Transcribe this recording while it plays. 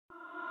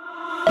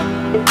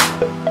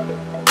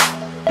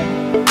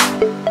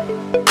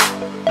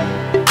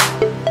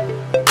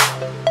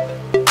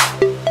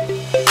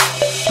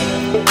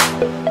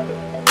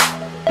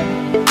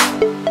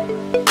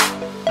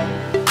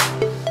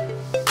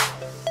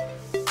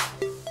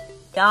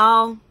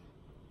Y'all,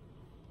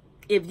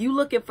 if you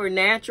looking for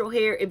natural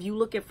hair, if you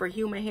looking for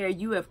human hair,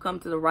 you have come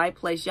to the right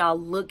place. Y'all,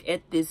 look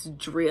at this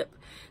drip.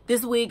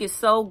 This wig is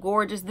so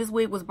gorgeous. This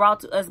wig was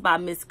brought to us by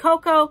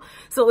Mscoco.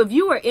 So if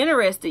you are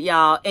interested,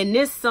 y'all, in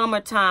this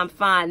summertime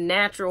fine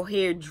natural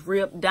hair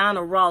drip,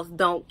 Donna Ross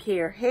don't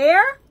care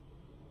hair,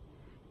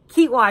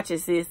 keep watching,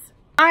 sis.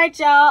 All right,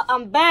 y'all,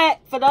 I'm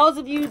back. For those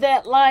of you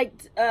that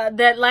liked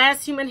that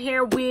last human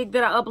hair wig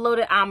that I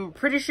uploaded, I'm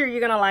pretty sure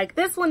you're going to like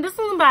this one. This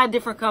one's by a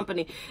different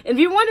company. And if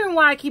you're wondering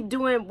why I keep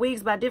doing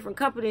wigs by different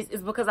companies,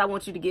 it's because I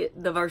want you to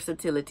get the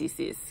versatility,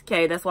 sis.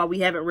 Okay, that's why we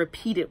haven't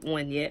repeated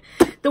one yet.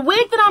 The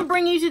wig that I'm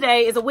bringing you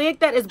today is a wig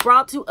that is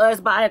brought to us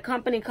by a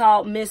company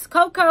called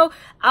Mscoco.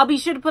 I'll be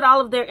sure to put all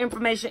of their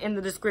information in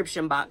the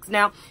description box.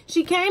 Now,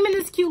 she came in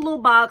this cute little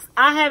box.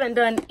 I haven't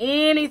done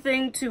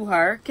anything to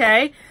her,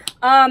 okay?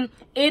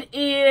 It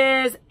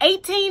is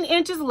 18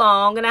 inches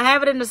long, and I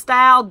have it in the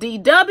style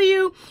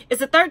DW.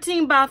 It's a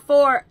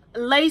 13x4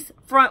 lace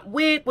front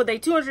wig with a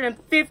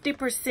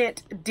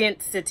 250%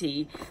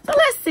 density. So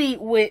let's see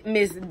what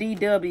Miss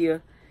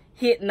DW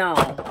hitting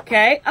on,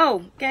 okay?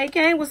 Oh, okay,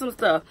 came with some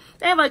stuff.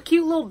 They have a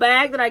cute little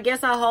bag that I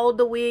guess I'll hold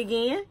the wig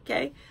in,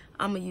 okay?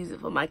 I'm gonna use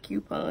it for my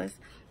coupons.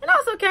 And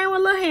also came with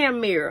a little hand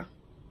mirror.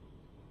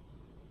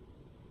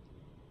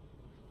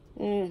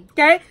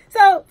 Okay,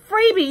 so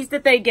freebies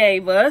that they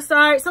gave us. All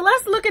right, so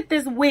let's look at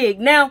this wig.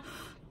 Now,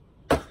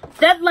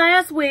 that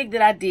last wig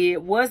that I did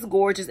was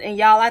gorgeous, and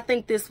y'all, I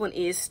think this one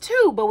is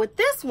too. But with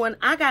this one,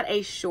 I got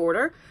a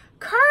shorter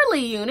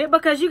curly unit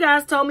because you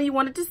guys told me you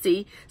wanted to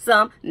see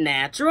some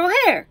natural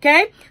hair,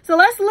 okay? So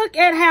let's look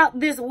at how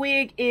this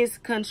wig is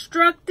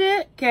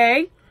constructed,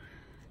 okay?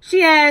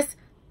 She has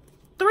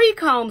 3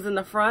 combs in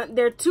the front.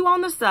 There are 2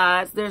 on the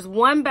sides. There's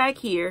 1 back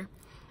here.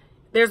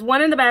 There's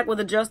 1 in the back with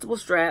adjustable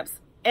straps.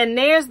 And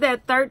there's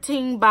that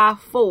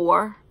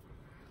 13x4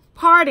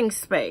 parting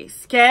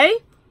space, okay?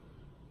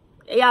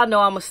 Y'all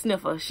know I'm a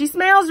sniffer. She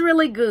smells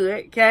really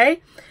good,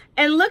 okay?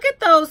 And look at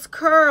those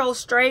curls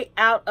straight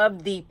out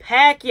of the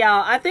pack,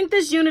 y'all. I think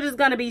this unit is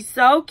going to be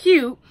so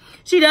cute.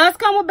 She does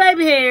come with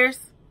baby hairs.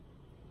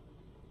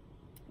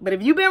 But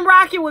if you've been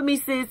rocking with me,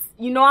 sis,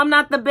 you know I'm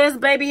not the best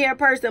baby hair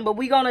person, but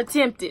we're going to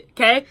attempt it,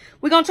 okay?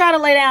 We're going to try to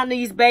lay down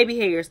these baby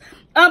hairs.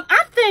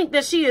 I think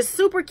that she is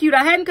super cute.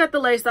 I hadn't cut the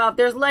lace off.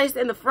 There's lace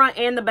in the front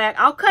and the back.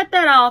 I'll cut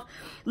that off,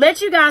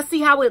 let you guys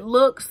see how it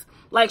looks,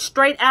 like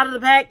straight out of the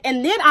pack.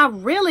 And then I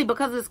really,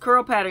 because of this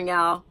curl pattern,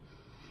 y'all,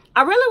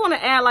 I really want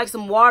to add like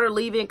some water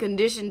leave-in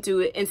condition to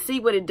it and see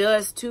what it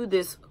does to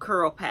this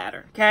curl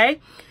pattern, okay?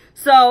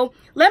 So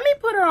let me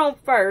put her on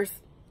first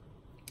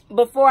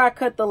before I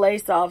cut the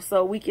lace off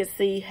so we can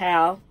see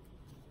how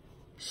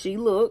she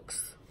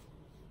looks.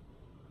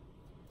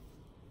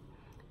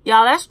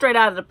 Y'all, that's straight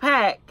out of the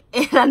pack.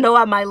 And I know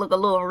I might look a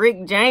little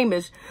Rick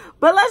James,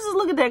 but let's just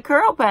look at that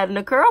curl pattern.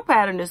 The curl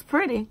pattern is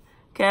pretty,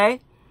 okay?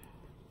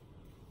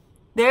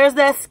 There's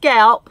that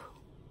scalp.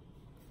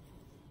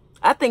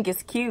 I think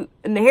it's cute.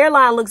 And the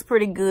hairline looks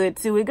pretty good,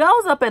 too. It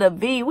goes up at a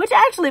V, which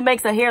actually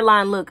makes a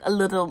hairline look a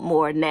little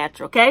more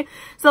natural, okay?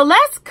 So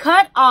let's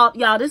cut off.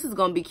 Y'all, this is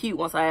going to be cute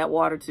once I add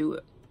water to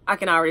it. I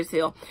can already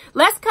tell.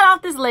 Let's cut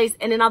off this lace,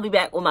 and then I'll be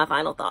back with my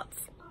final thoughts.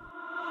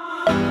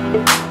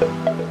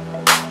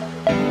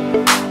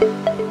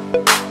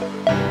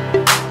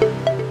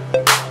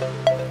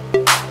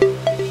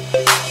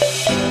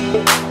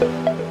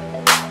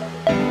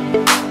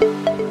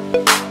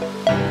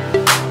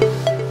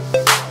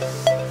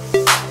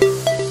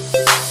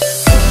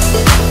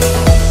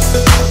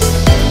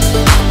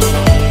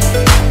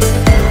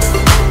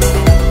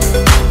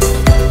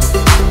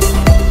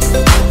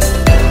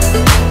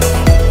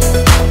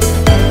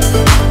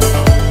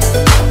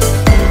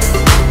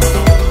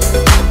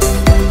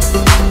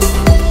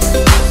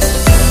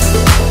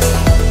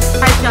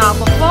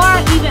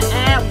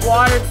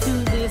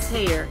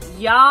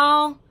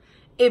 Y'all,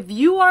 if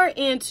you are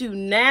into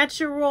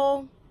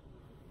natural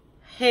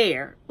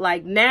hair,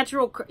 like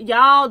natural,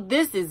 y'all,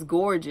 this is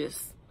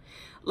gorgeous.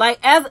 Like,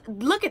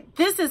 look at,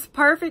 this is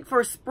perfect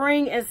for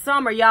spring and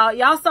summer, y'all.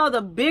 Y'all saw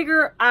the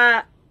bigger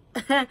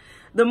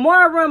the more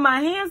I run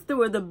my hands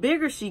through her, the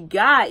bigger she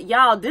got.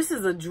 Y'all, this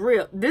is a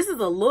drip. This is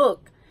a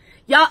look.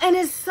 Y'all, and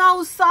it's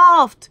so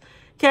soft,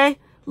 okay?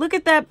 Look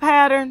at that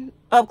pattern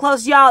up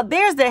close, y'all.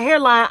 There's the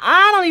hairline.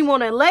 I don't even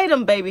want to lay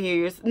them baby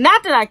hairs.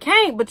 Not that I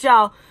can't, but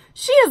y'all,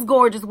 she is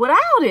gorgeous without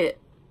it.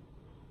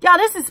 Y'all,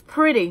 this is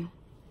pretty.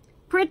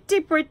 Pretty,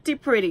 pretty,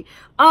 pretty.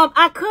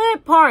 I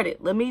could part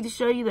it. Let me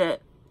show you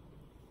that.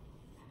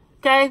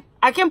 Okay?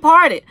 I can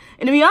part it.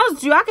 And to be honest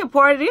with you, I can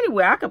part it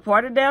anywhere. I could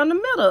part it down the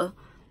middle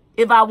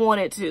if I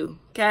wanted to.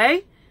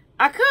 Okay?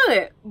 I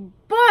could.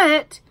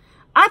 But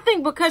I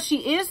think because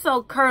she is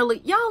so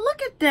curly, y'all,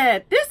 look at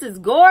that. This is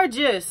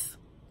gorgeous.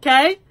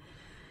 Okay?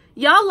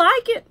 Y'all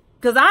like it?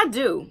 Because I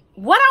do.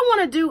 What I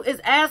want to do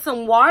is add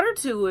some water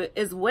to it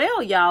as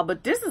well, y'all.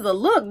 But this is a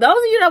look. Those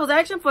of you that was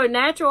asking for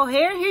natural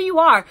hair, here you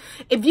are.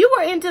 If you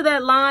were into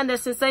that line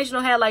that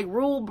Sensational had, like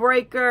Rule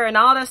Breaker and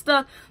all that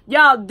stuff,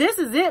 y'all, this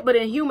is it, but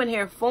in human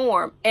hair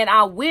form. And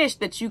I wish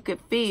that you could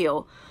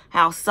feel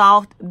how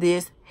soft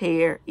this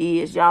hair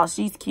is, y'all.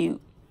 She's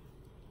cute.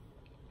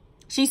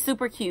 She's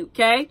super cute,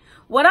 okay?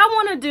 What I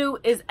want to do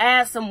is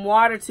add some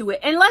water to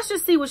it. And let's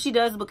just see what she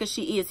does because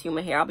she is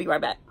human hair. I'll be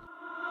right back.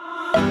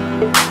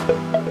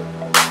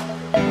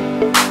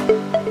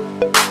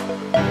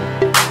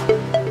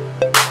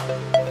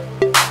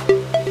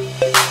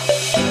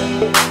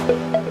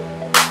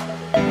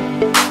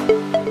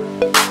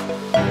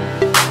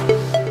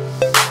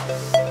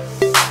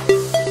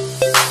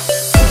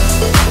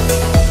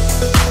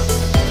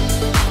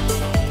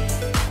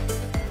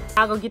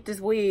 I'll go get this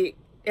wig.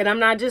 And I'm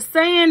not just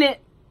saying it.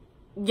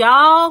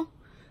 Y'all,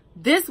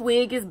 this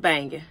wig is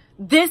banging.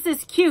 This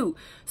is cute.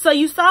 So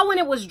you saw when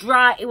it was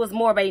dry, it was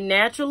more of a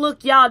natural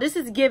look. Y'all, this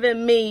is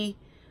giving me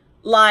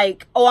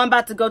like, oh, I'm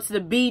about to go to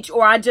the beach,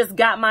 or I just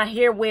got my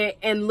hair wet,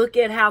 and look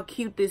at how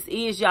cute this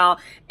is, y'all.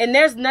 And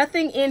there's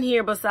nothing in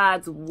here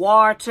besides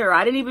water.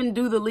 I didn't even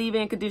do the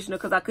leave-in conditioner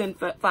because I couldn't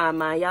find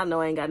mine. Y'all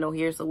know I ain't got no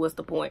hair, so what's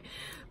the point?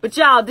 But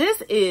y'all,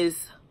 this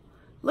is,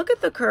 look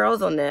at the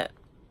curls on that.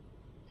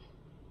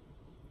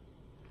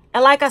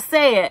 And like I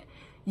said,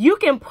 you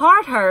can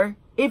part her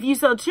if you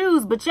so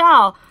choose, but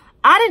y'all,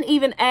 I didn't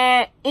even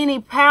add any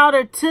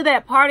powder to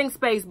that parting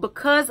space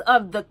because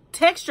of the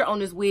texture on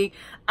this wig.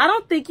 I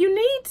don't think you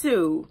need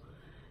to.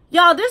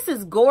 Y'all, this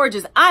is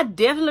gorgeous. I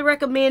definitely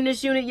recommend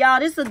this unit, y'all.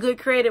 This is a good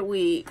credit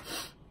wig.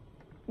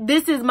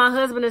 This is my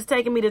husband is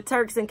taking me to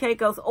Turks and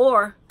Caicos,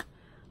 or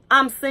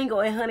I'm single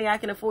and honey, I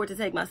can afford to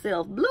take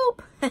myself.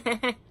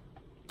 Bloop.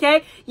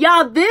 Okay,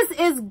 y'all, this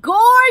is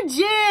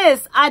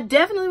gorgeous. I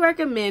definitely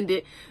recommend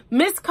it.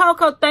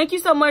 Mscoco, thank you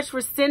so much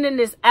for sending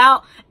this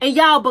out. And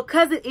y'all,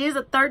 because it is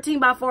a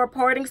 13x4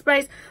 parting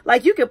space,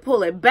 like you can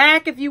pull it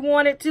back if you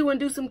wanted to and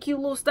do some cute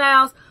little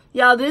styles.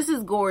 Y'all, this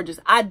is gorgeous.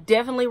 I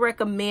definitely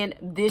recommend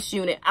this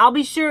unit. I'll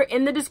be sure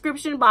in the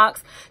description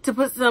box to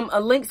put some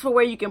links for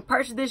where you can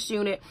purchase this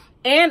unit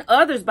and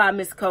others by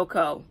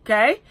Mscoco,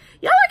 okay?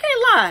 Y'all, I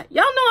can't lie.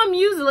 Y'all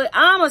know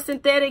I'm a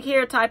synthetic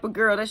hair type of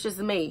girl. That's just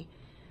me.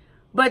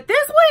 But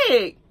this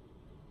wig,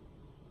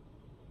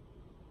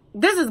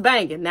 this is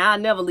banging. Now, I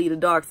never leave the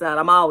dark side.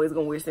 I'm always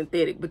going to wear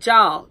synthetic. But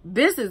y'all,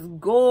 this is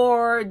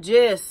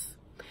gorgeous.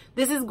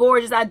 This is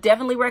gorgeous. I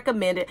definitely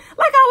recommend it.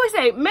 Like I always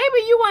say, maybe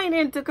you ain't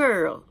into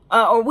curl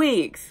or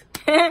wigs.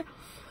 Maybe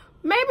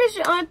it's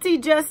your Auntie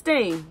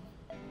Justine.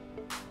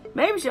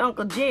 Maybe it's your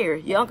Uncle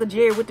Jerry. Your Uncle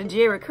Jerry with the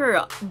Jerry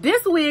curl.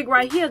 This wig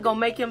right here going to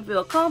make him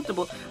feel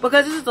comfortable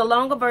because this is a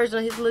longer version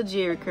of his little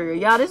Jerry curl.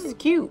 Y'all, this is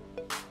cute.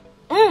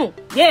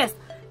 Yes.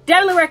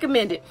 Definitely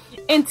recommend it.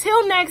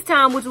 Until next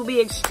time, which will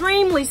be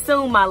extremely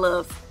soon, my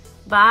loves.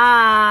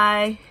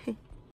 Bye.